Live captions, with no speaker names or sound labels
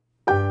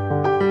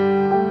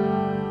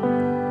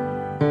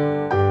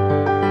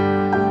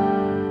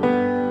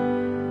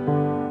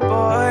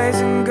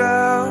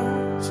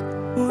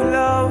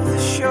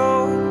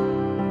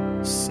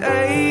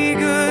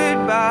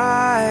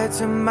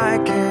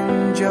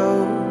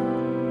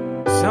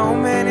So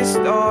many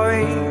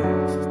stories,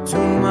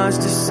 too much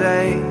to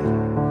say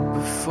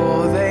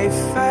before they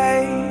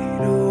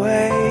fade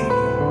away.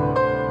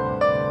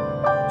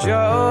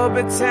 Joe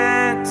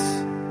Batant,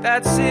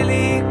 that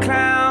silly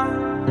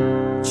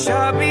clown,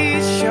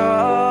 chubby,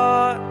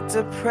 short,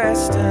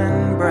 depressed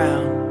and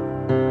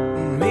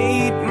brown.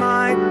 Meet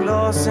Mike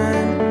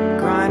Lawson,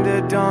 Grinder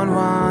Don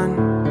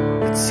Juan.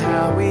 That's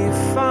how he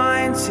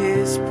finds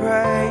his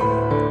prey.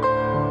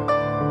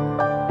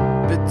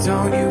 But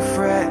don't you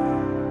fret,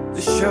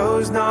 the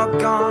show's not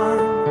gone.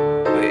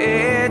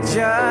 It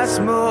just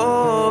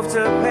moved to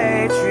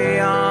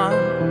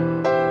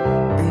Patreon.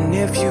 And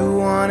if you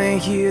wanna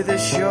hear the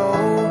show,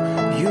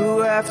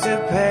 you have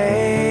to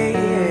pay.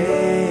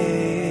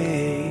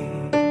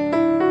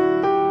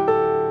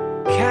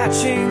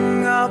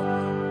 Catching up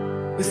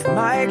with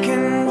Mike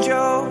and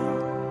Joe.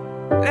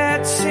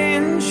 Let's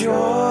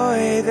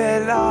enjoy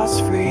their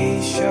last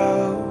free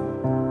show.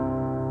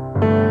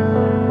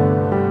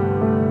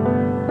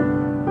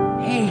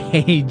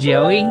 Hey,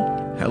 Joey.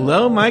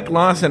 Hello, Mike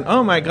Lawson.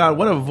 Oh my God,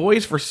 what a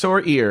voice for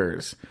sore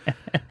ears.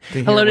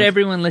 Hello to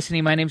everyone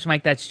listening. My name's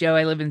Mike. That's Joe.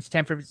 I live in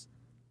San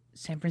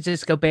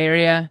Francisco Bay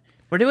Area.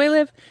 Where do I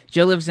live?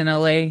 Joe lives in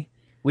LA.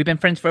 We've been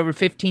friends for over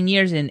 15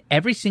 years, and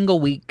every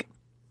single week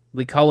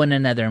we call one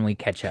another and we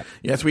catch up.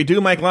 Yes, we do,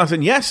 Mike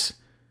Lawson. Yes,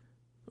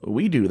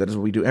 we do. That is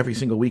what we do every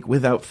single week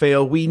without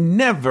fail. We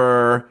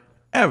never,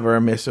 ever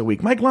miss a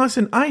week. Mike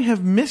Lawson, I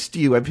have missed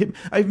you.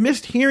 I've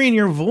missed hearing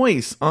your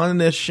voice on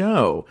this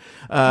show.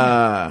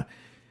 How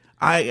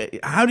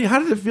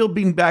does it feel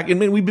being back? I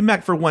mean, we've been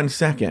back for 1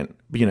 second,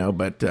 but how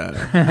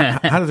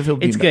does it feel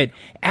being It's back? good.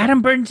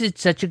 Adam Burns did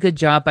such a good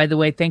job, by the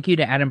way. Thank you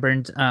to Adam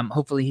Burns.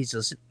 Hopefully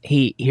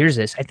he hears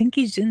this. I think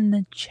he's in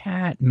the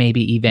chat,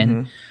 maybe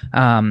even.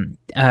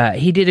 Mm-hmm.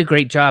 He did a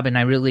great job, and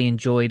I really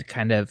enjoyed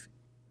kind of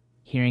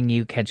hearing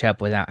you catch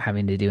up without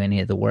having to do any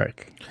of the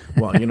work.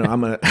 Well,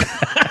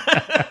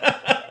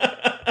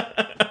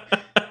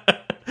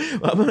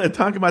 I'm going to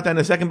talk about that in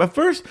a second. But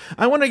first,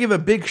 I want to give a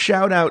big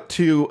shout out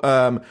to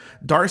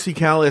Darcy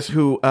Callis,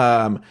 who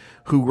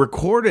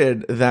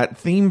recorded that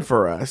theme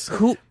for us.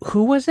 Who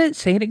was it?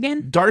 Say it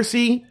again.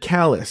 Darcy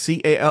Callis,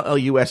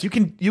 Callus.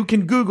 You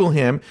can Google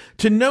him.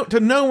 To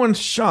no one's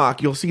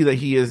shock, you'll see that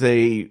he is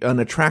an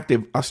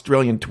attractive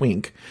Australian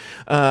twink.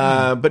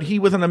 But he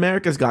was on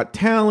America's Got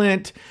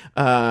Talent.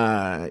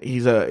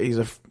 He's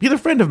a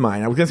friend of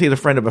mine. I was gonna say he's a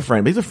friend of a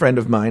friend, but he's a friend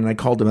of mine. And I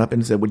called him up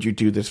and said, "Would you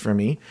do this for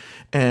me?"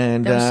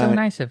 And that was so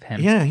nice of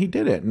him. Yeah, he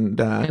did it, and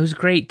it was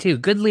great too.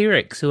 Good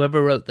lyrics.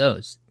 Whoever wrote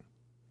those.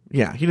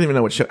 Yeah, he didn't even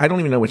know what show. I don't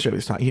even know what show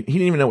he's talking. He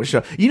didn't even know what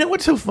show. You know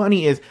what's so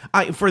funny is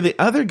for the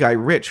other guy,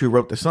 Rich, who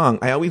wrote the song,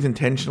 I always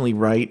intentionally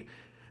write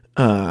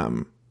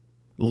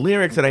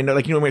lyrics that I know,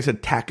 like when I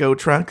said taco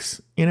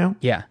trucks,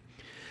 Yeah.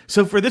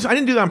 So for this, I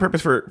didn't do that on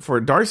purpose for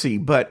Darcy.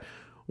 But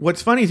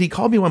what's funny is he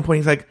called me one point.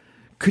 He's like,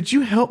 "Could you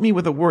help me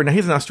with a word?" Now, he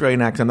has an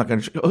Australian accent. I'm not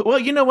going to... Well,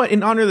 you know what?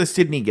 In honor of the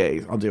Sydney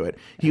gays, I'll do it.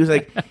 He was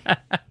like,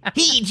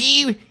 "Hey,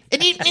 Joe, I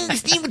didn't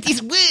understand what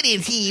this word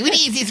is here. What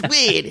is this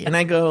word?" And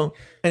I go...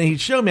 And he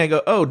showed me, I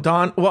go, "Oh,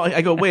 Don," well,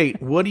 I go,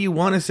 "Wait, what do you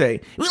want to say?"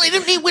 "Well, I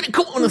don't know what I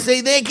want to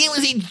say there. Can't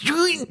we say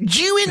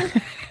Jewin?"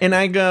 And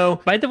I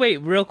go... By the way,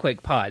 real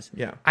quick, pause.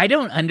 Yeah. I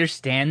don't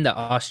understand the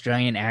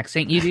Australian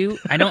accent you do.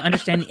 I don't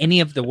understand any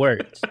of the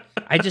words.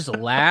 I just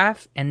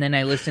laugh, and then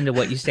I listen to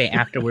what you say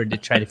afterward to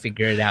try to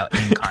figure it out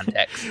in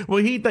context.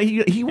 Well, he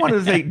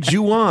wanted to say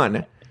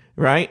Juan,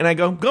 right? And I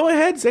go, "Go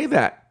ahead, say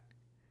that."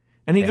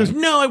 And he goes,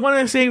 "No, I want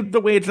to say the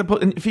way it's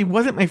supposed..." And if he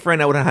wasn't my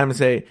friend, I would have had him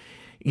say...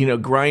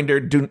 Grinder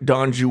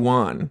Don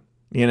Juan,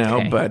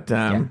 Okay. But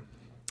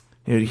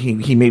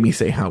he made me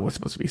say how it was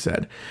supposed to be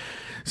said.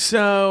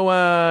 So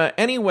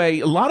anyway,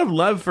 a lot of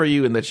love for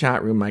you in the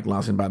chat room, Mike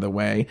Lawson, by the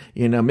way.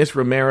 Miss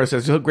Romero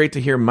says, "So great to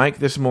hear Mike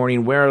this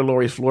morning." Where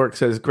Lori Flork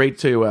says, "Great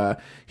to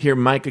hear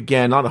Mike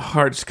again." A lot of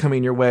hearts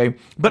coming your way.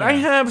 But I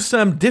have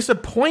some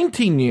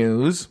disappointing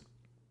news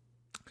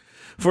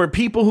for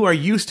people who are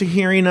used to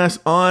hearing us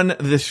on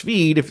this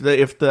feed. If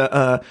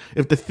the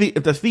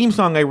theme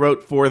song I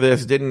wrote for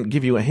this didn't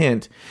give you a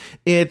hint,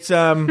 it's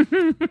That'd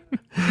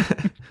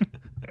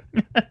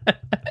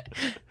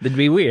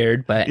be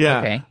weird, but yeah.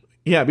 Okay.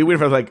 Yeah, it'd be weird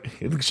if I was like,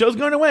 "The show's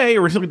going away,"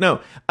 or something.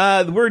 No,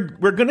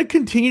 we're going to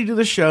continue to do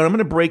the show, and I'm going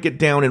to break it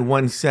down in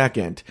 1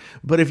 second.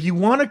 But if you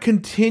want to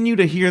continue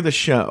to hear the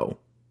show,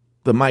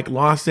 the Mike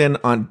Lawson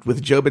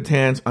with Joe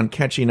Batant on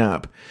Catching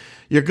Up,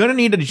 you're going to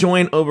need to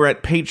join over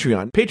at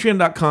Patreon.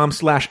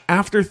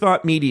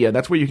 Patreon.com/AfterthoughtMedia.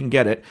 That's where you can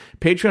get it.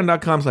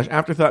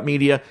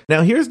 Patreon.com/AfterthoughtMedia.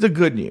 Now, here's the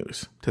good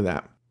news to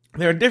that.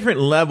 There are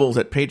different levels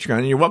at Patreon,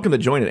 and you're welcome to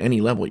join at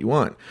any level you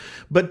want.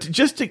 But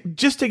just to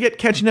get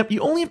Catching Up, you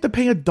only have to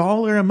pay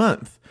 $1 a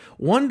month.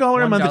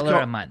 $1 a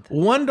month.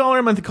 $1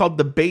 a month called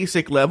the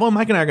basic level.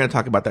 Mike and I are going to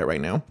talk about that right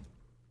now.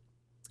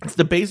 It's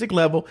the basic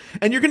level,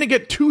 and you're going to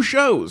get 2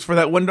 shows for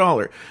that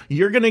 $1.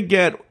 You're going to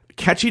get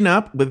Catching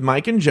Up with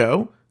Mike and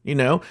Joe.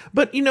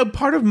 But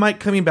part of Mike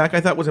coming back,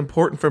 I thought was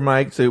important for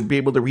Mike to be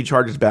able to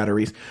recharge his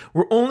batteries.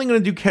 We're only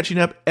going to do Catching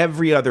Up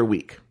every other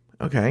week.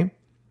 Okay.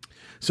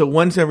 So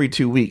once every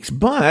 2 weeks,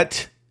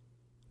 but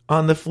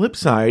on the flip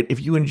side, if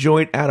you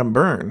enjoyed Adam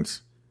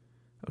Burns,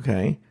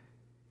 okay,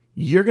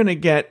 you're going to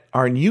get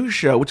our new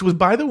show, which was,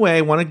 by the way,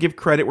 I want to give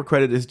credit where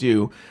credit is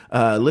due.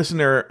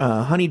 Listener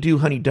Honeydew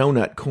Honey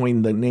Donut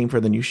coined the name for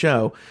the new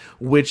show,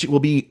 which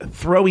will be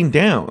Throwing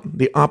Down,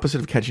 the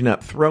opposite of Catching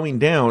Up, Throwing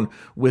Down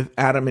with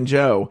Adam and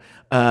Joe.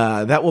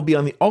 That will be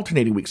on the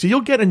alternating week. So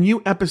you'll get a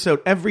new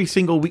episode every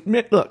single week.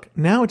 Look,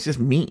 now it's just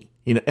me,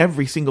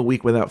 every single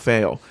week without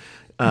fail.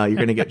 You're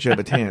going to get Joe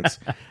Batance.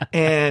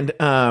 And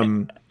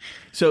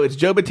so it's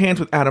Joe Batance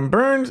with Adam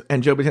Burns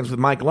and Joe Batance with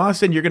Mike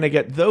Lawson. You're going to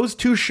get those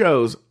two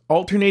shows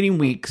alternating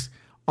weeks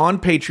on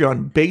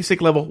Patreon, basic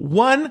level,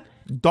 $1.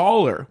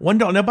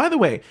 $1. Now, by the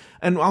way,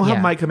 and I'll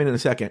have Mike come in a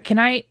second. Can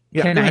I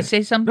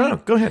say something? No,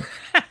 go ahead.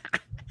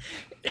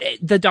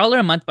 The $1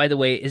 a month, by the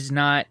way,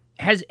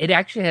 it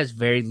actually has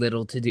very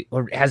little to do,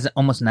 or has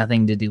almost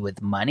nothing to do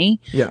with money.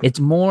 Yeah.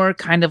 It's more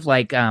kind of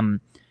like,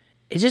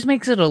 it just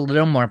makes it a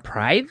little more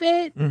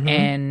private,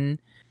 and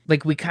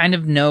like we kind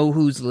of know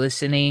who's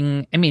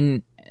listening. I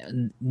mean,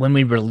 when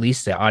we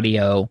release the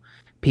audio,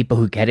 people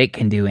who get it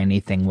can do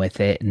anything with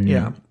it, and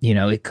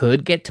it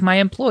could get to my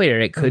employer,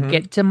 it could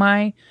get to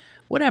my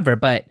whatever,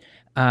 but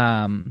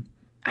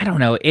I don't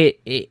know.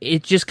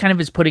 It just kind of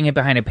is putting it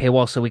behind a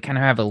paywall, so we kind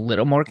of have a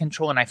little more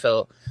control, and I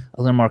feel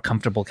a little more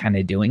comfortable kind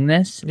of doing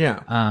this.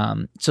 Yeah.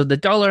 So the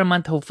 $1 a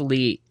month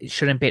hopefully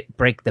shouldn't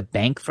break the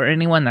bank for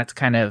anyone. That's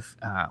kind of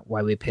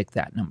why we picked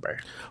that number.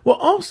 Well,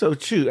 also,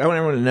 too, I want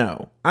everyone to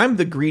know, I'm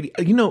the greedy.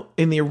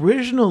 In the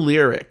original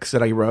lyrics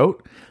that I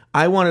wrote,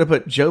 I wanted to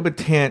put Joe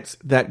Batance,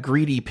 that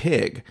greedy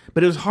pig,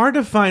 but it was hard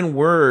to find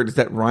words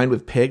that rhymed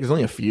with pig. There's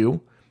only a few.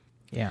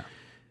 Yeah.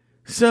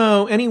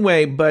 So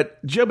anyway,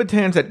 but Joe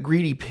Batance, that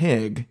greedy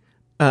pig,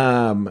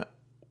 called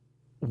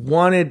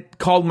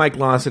Mike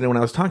Lawson, and when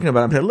I was talking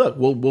about it, I said, look,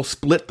 we'll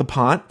split the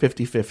pot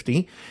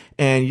 50-50,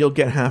 and you'll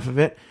get half of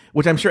it,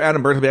 which I'm sure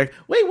Adam Burns will be like,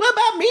 wait, what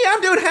about me?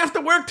 I'm doing half the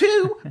work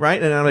too,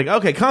 right? And I'm like,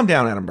 okay, calm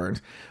down, Adam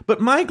Burns.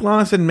 But Mike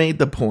Lawson made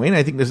the point,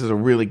 I think this is a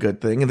really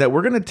good thing, that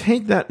we're going to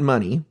take that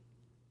money,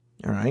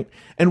 all right,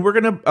 and we're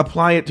going to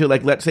apply it to,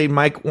 like, let's say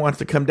Mike wants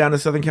to come down to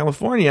Southern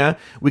California.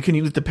 We can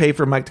use it to pay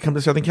for Mike to come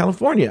to Southern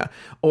California.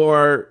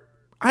 Or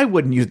I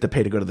wouldn't use it to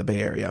pay to go to the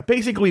Bay Area.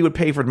 Basically, we would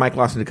pay for Mike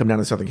Lawson to come down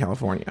to Southern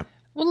California.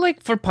 Well,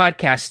 like for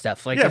podcast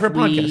stuff. Like for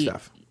podcast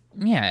stuff.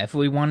 Yeah, if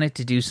we wanted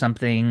to do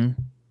something,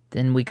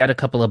 then we got a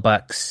couple of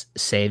bucks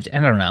saved. I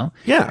don't know.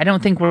 Yeah. I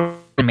don't think we're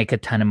going to make a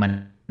ton of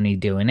money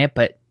doing it,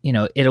 but,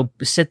 it'll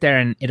sit there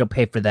and it'll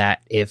pay for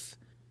that if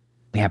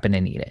we happen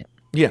to need it.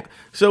 Yeah.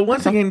 So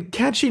once again,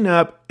 catching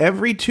up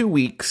every 2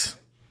 weeks,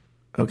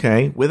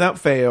 okay, without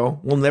fail.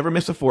 We'll never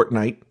miss a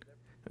fortnight,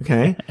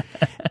 okay?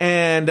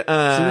 And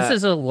so this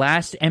is the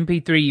last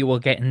MP3 you will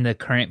get in the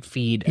current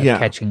feed of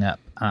Catching Up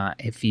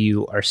if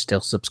you are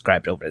still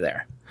subscribed over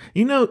there.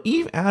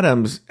 Eve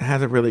Adams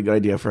has a really good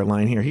idea for a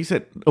line here. He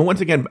said,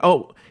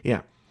 Joe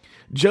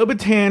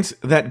Batance,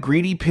 that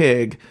greedy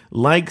pig,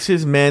 likes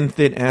his men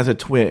thin as a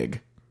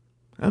twig.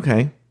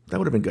 Okay, that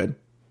would have been good.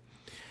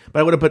 But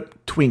I would have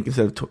put twink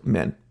instead of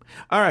men.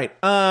 All right.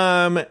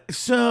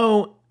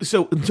 So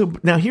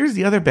now here's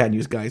the other bad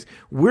news, guys.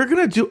 We're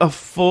going to do a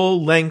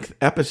full-length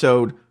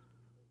episode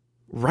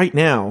right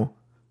now,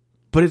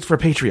 but it's for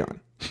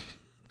Patreon.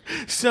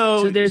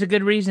 So there's a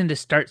good reason to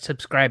start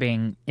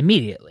subscribing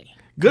immediately.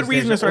 Good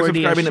reason to start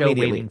subscribing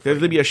immediately. There's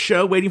going to be a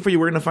show waiting for you.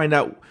 We're going to find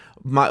out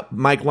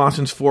Mike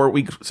Lawson's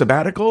 4-week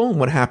sabbatical and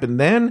what happened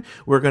then.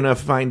 We're going to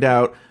find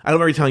out. I'm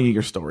already telling you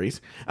your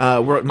stories.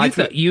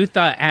 You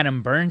thought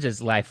Adam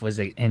Burns' life was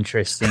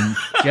interesting.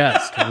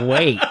 Just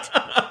wait.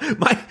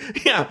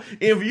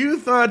 If you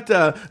thought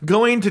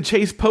going to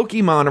chase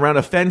Pokemon around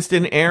a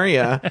fenced-in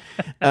area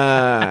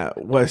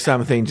was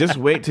something, just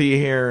wait till you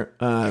hear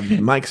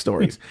Mike's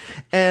stories.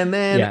 And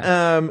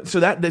then, so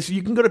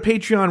you can go to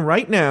Patreon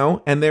right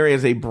now, and there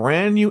is a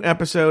brand new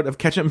episode of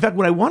Catch Up. In fact,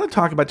 what I want to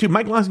talk about too,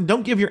 Mike Lawson,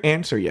 don't give your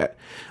answer yet.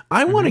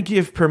 I want to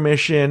give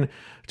permission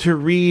to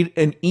read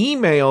an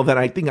email that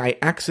I think I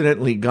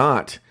accidentally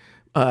got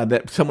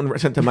that someone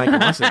sent to Mike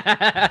Lawson.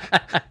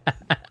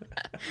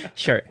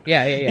 Sure.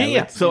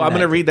 Yeah. So I'm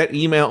going to read that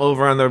email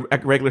over on the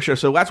regular show.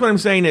 So that's what I'm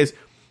saying is,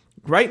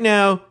 right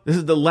now, this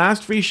is the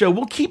last free show.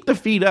 We'll keep the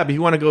feed up if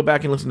you want to go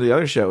back and listen to the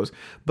other shows.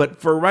 But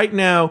for right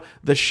now,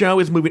 the show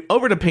is moving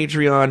over to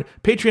Patreon,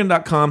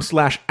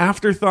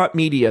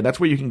 patreon.com/afterthoughtmedia. That's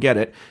where you can get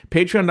it.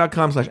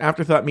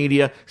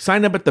 Patreon.com/afterthoughtmedia.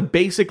 Sign up at the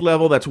basic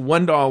level. That's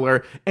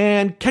 $1.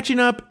 And Catching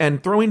Up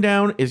and Throwing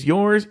Down is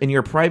yours in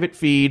your private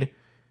feed.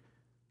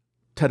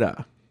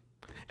 Ta-da.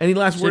 Any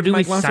last words, do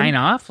Mike we Lawson? sign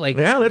off?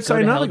 Let's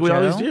sign off like we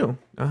always do.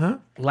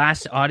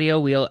 Last audio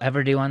we'll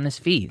ever do on this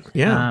feed.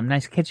 Yeah.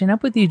 Nice catching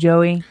up with you,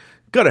 Joey.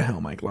 Go to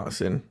hell, Mike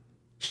Lawson.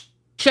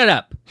 Shut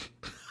up.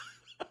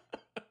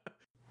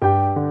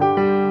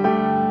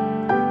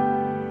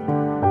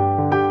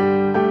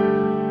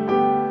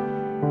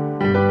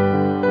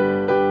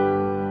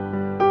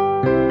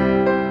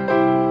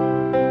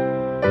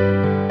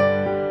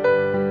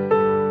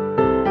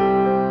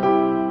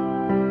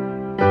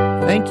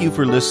 Thank you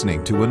for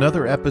listening to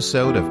another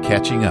episode of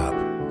Catching Up.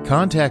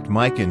 Contact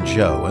Mike and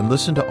Joe and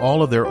listen to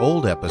all of their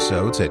old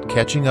episodes at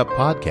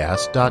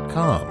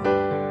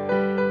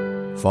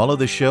catchinguppodcast.com. Follow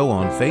the show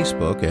on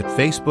Facebook at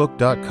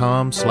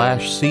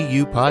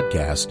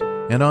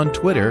facebook.com/CUPodcast and on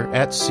Twitter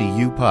at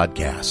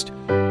CUPodcast.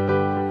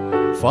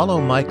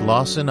 Follow Mike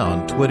Lawson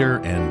on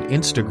Twitter and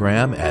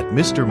Instagram at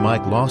Mr.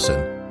 Mike Lawson.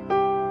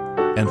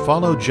 And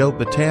follow Joe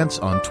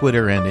Batance on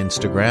Twitter and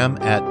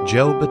Instagram at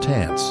Joe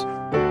Batance.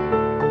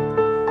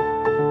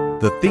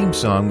 The theme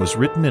song was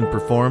written and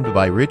performed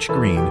by Rich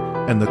Green,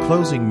 and the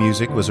closing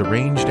music was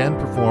arranged and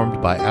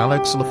performed by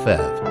Alex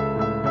Lefebvre.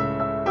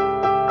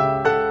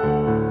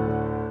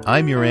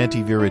 I'm your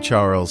Auntie Vera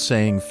Charles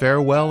saying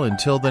farewell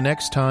until the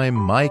next time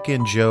Mike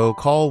and Joe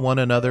call one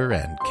another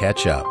and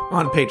catch up.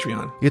 On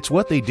Patreon. It's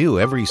what they do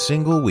every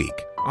single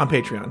week. On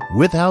Patreon.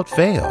 Without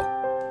fail.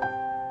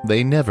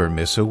 They never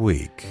miss a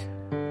week.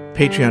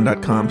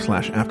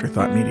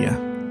 Patreon.com/afterthoughtmedia.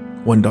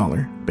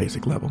 $1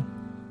 basic level.